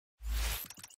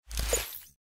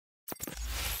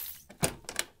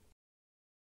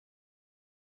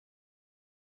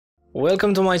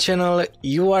Welcome to my channel.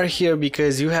 You are here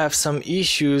because you have some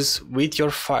issues with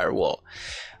your firewall.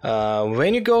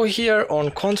 When you go here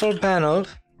on control panel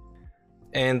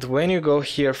and when you go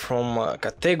here from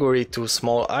category to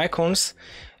small icons,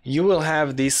 you will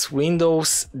have this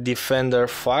Windows Defender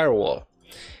Firewall.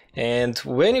 And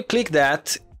when you click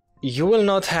that, you will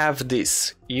not have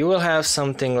this. You will have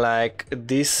something like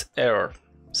this error.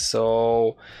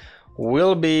 So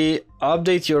will be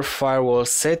update your firewall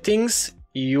settings.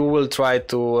 You will try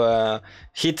to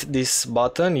hit this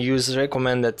button, use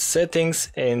recommended settings,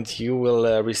 and you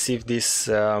will receive this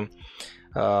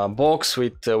box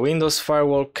with Windows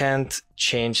Firewall can't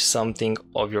change something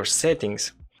of your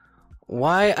settings.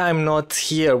 Why I'm not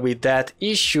here with that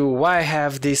issue, why I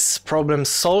have this problem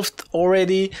solved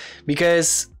already?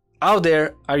 Because out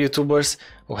there are YouTubers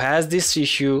who has this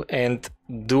issue and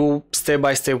do step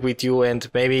by step with you, and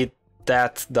maybe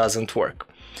that doesn't work.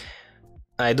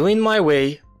 I do in my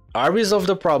way, I resolve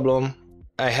the problem,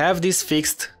 I have this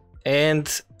fixed, and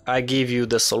I give you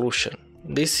the solution.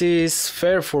 This is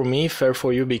fair for me, fair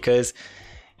for you, because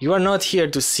you are not here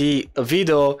to see a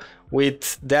video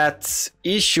with that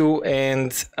issue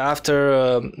and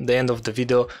after the end of the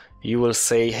video you will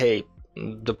say, hey,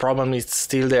 the problem is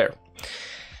still there.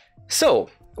 So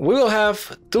we will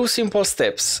have two simple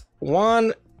steps.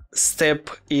 One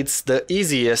step, it's the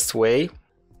easiest way.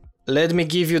 Let me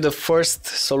give you the first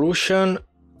solution.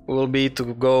 Will be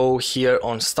to go here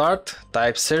on start,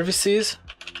 type services,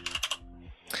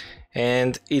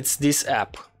 and it's this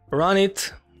app. Run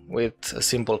it with a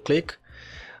simple click.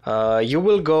 You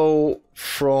will go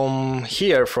from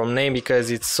here, from name, because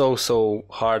it's so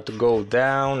hard to go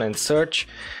down and search.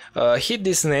 Hit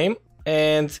this name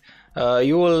and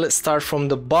you will start from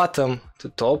the bottom to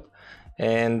top,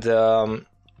 and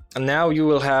now you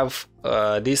will have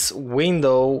this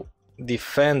Windows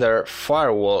Defender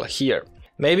Firewall here.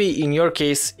 Maybe in your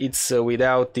case it's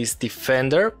without this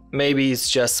Defender, maybe it's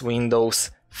just Windows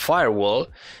Firewall,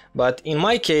 but in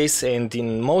my case and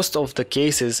in most of the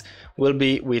cases will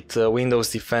be with Windows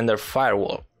Defender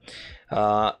Firewall.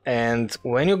 And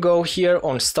when you go here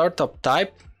on startup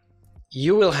type,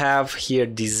 you will have here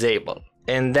disable,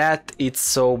 and that it's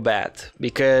so bad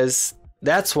because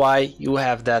that's why you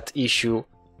have that issue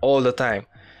all the time.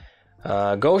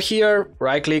 Go here,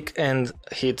 right click and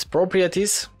hit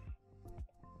properties,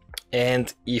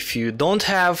 and if you don't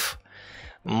have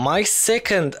my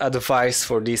second advice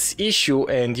for this issue,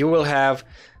 and you will have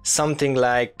something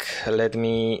like, let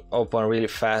me open really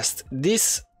fast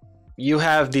this, you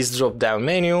have this drop down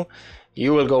menu,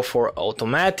 you will go for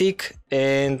automatic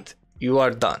and you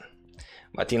are done.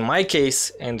 But in my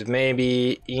case, and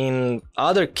maybe in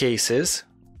other cases,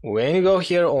 when you go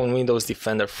here on Windows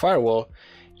Defender Firewall,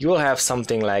 you will have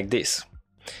something like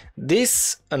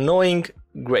this annoying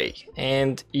gray,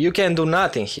 and you can do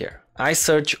nothing here. I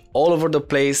search all over the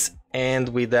place and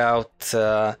without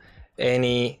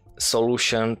any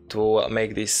solution to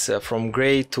make this from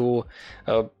gray to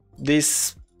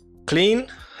this clean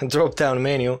drop down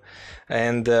menu,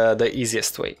 and the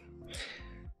easiest way.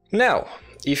 Now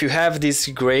if you have this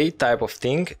gray type of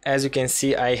thing, as you can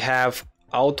see, I have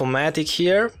automatic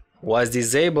here was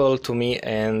disabled to me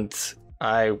and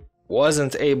I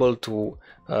wasn't able to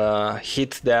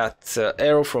hit that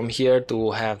arrow from here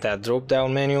to have that drop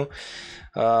down menu.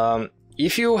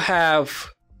 If you have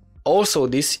also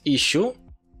this issue,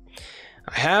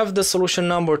 I have the solution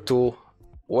number 2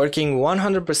 working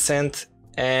 100%,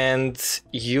 and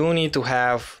you need to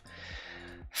have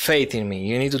faith in me,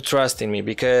 you need to trust in me,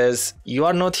 because you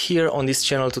are not here on this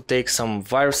channel to take some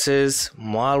viruses,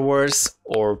 malwares,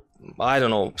 or I don't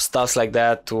know, stuff like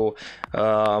that to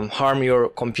harm your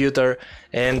computer,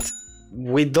 and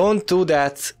we don't do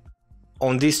that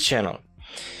on this channel.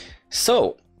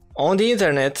 So on the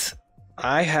internet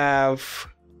I have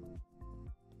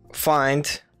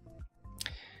find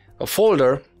a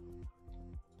folder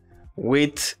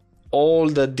with all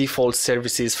the default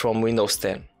services from Windows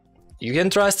 10. You can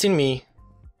trust in me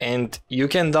and you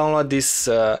can download this.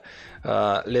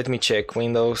 Let me check.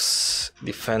 Windows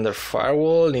Defender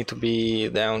Firewall need to be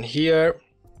down here.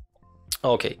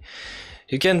 Okay,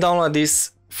 you can download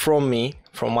this from me,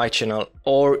 from my channel,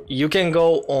 or you can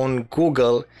go on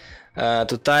Google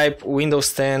to type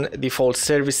Windows 10 default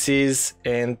services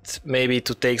and maybe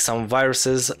to take some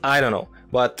viruses, I don't know,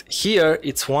 but here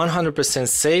it's 100%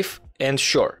 safe and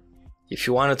sure. If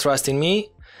you want to trust in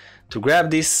me to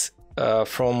grab this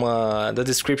from the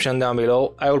description down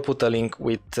below, I will put a link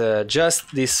with just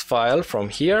this file from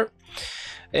here,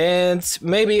 and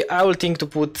maybe I will think to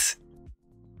put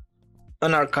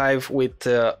an archive with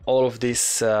all of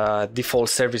these default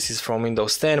services from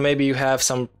Windows 10. Maybe you have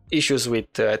some issues with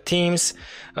Teams,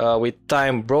 with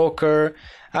Time Broker,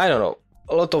 I don't know,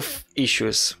 a lot of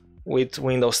issues with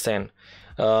Windows 10.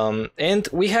 And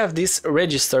we have these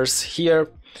registers here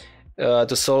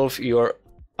to solve your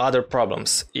other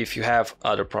problems, if you have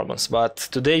other problems. But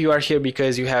today you are here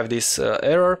because you have this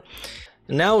error.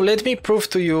 Now let me prove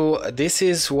to you this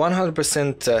is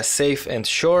 100% safe and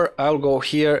sure. I'll go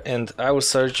here and I will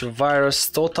search virus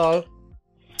total,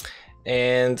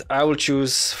 and I will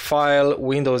choose file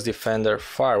Windows Defender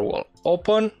Firewall,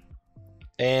 open,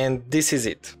 and this is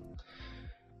it.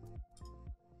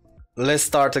 Let's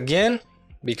start again,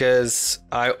 because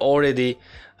I already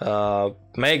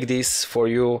make this for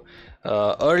you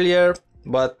earlier,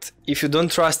 but if you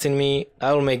don't trust in me,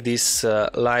 I will make this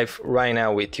live right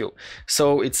now with you.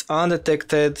 So it's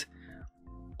undetected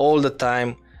all the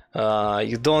time.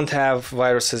 You don't have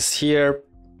viruses here.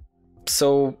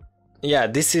 So yeah,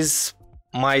 this is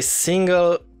my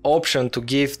single option to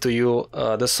give to you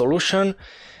the solution,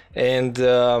 and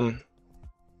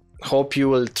hope you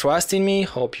will trust in me,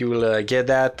 hope you will get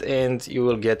that, and you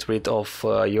will get rid of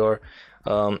your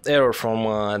error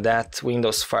from that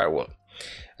Windows Firewall.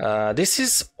 This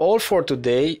is all for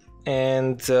today,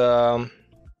 and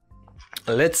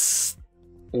let's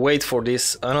wait for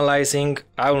this analyzing.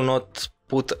 I will not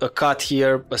put a cut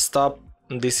here, a stop.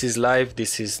 This is live,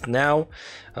 this is now.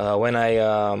 When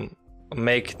I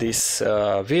make this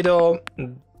video,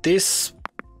 this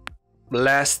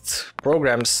last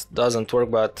programs doesn't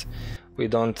work, but we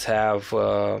don't have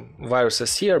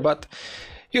viruses here, but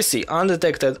you see,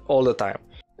 undetected all the time.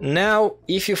 Now,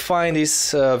 if you find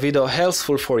this video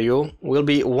helpful for you, will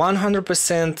be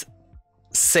 100%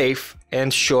 safe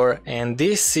and sure, and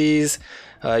this is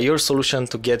your solution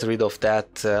to get rid of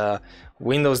that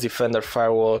Windows Defender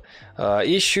Firewall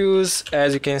issues.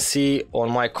 As you can see on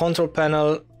my control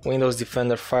panel, Windows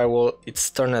Defender Firewall, it's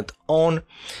turned on.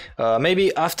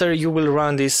 Maybe after you will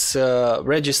run these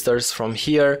registers from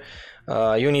here,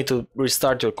 you need to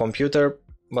restart your computer,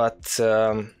 but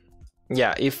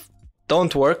yeah, if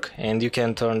don't work and you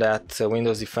can turn that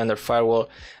Windows Defender Firewall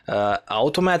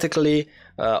automatically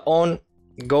on,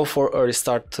 go for a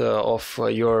restart of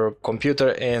your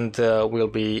computer and will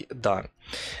be done.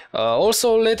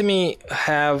 Also, let me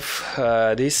have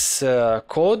this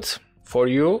code for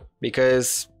you,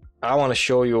 because I want to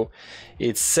show you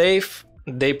it's safe.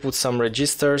 They put some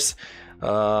registers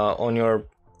on your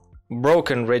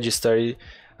broken registry,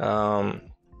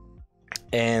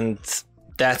 and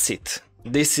that's it.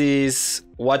 This is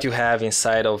what you have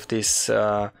inside of this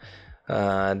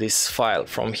this file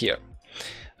from here.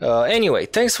 Anyway,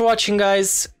 thanks for watching,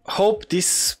 guys. Hope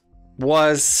this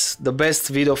was the best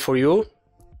video for you.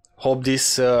 Hope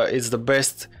this is the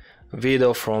best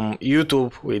video from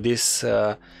YouTube with this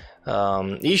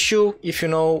issue. If you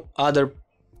know other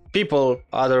people,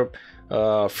 other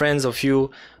friends of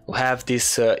you who have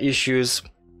these issues,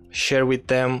 share with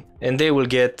them and they will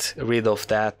get rid of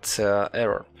that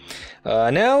error.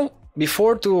 Now,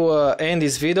 before to end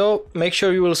this video, make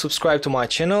sure you will subscribe to my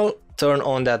channel, turn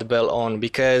on that bell on,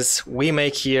 because we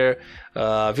make here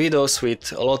videos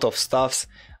with a lot of stuffs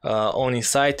on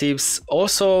InsideTips.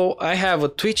 Also, I have a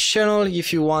Twitch channel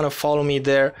if you want to follow me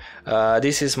there.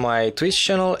 This is my Twitch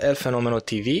channel, El Fenomeno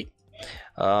TV.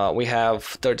 We have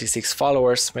 36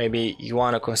 followers. Maybe you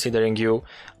want to considering you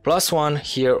 +1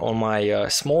 here on my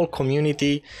small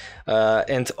community.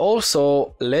 And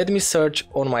also let me search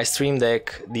on my Stream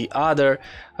Deck the other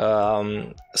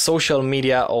social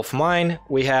media of mine.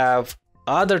 We have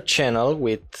other channel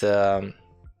with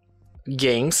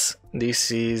games.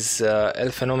 This is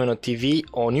El Fenomeno TV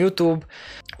on YouTube.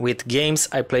 With games,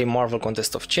 I play Marvel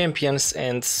Contest of Champions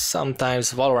and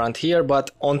sometimes Valorant here,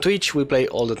 but on Twitch we play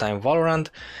all the time Valorant.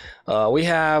 We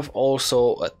have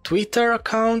also a Twitter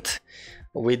account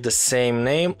with the same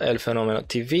name, El Fenomeno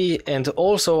TV, and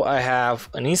also I have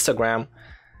an Instagram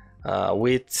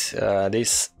with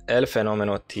this El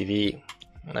Fenomeno TV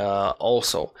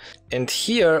also. And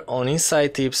here on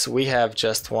InsideTips we have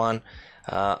just one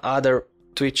other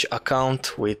Twitch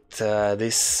account with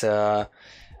this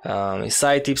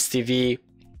InsideTips TV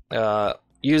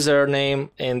username,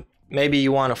 and maybe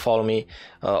you want to follow me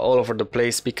all over the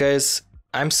place, because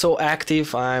I'm so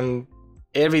active. I'm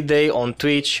every day on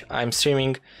Twitch. I'm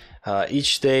streaming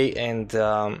each day, and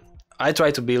I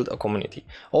try to build a community.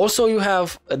 Also, you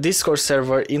have a Discord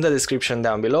server in the description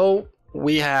down below.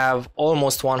 We have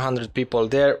almost 100 people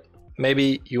there.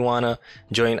 Maybe you want to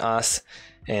join us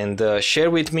and share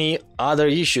with me other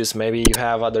issues. Maybe you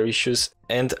have other issues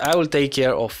and I will take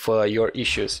care of your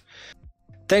issues.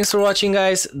 Thanks for watching,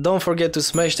 guys. Don't forget to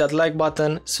smash that like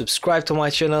button, subscribe to my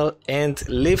channel and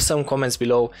leave some comments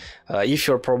below if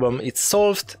your problem is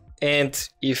solved. and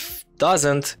if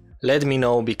doesn't, let me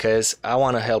know, because I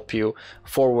want to help you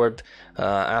forward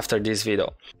after this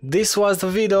video. This was the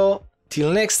video.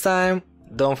 Till next time,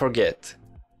 don't forget,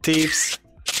 tips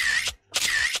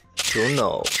to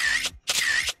know.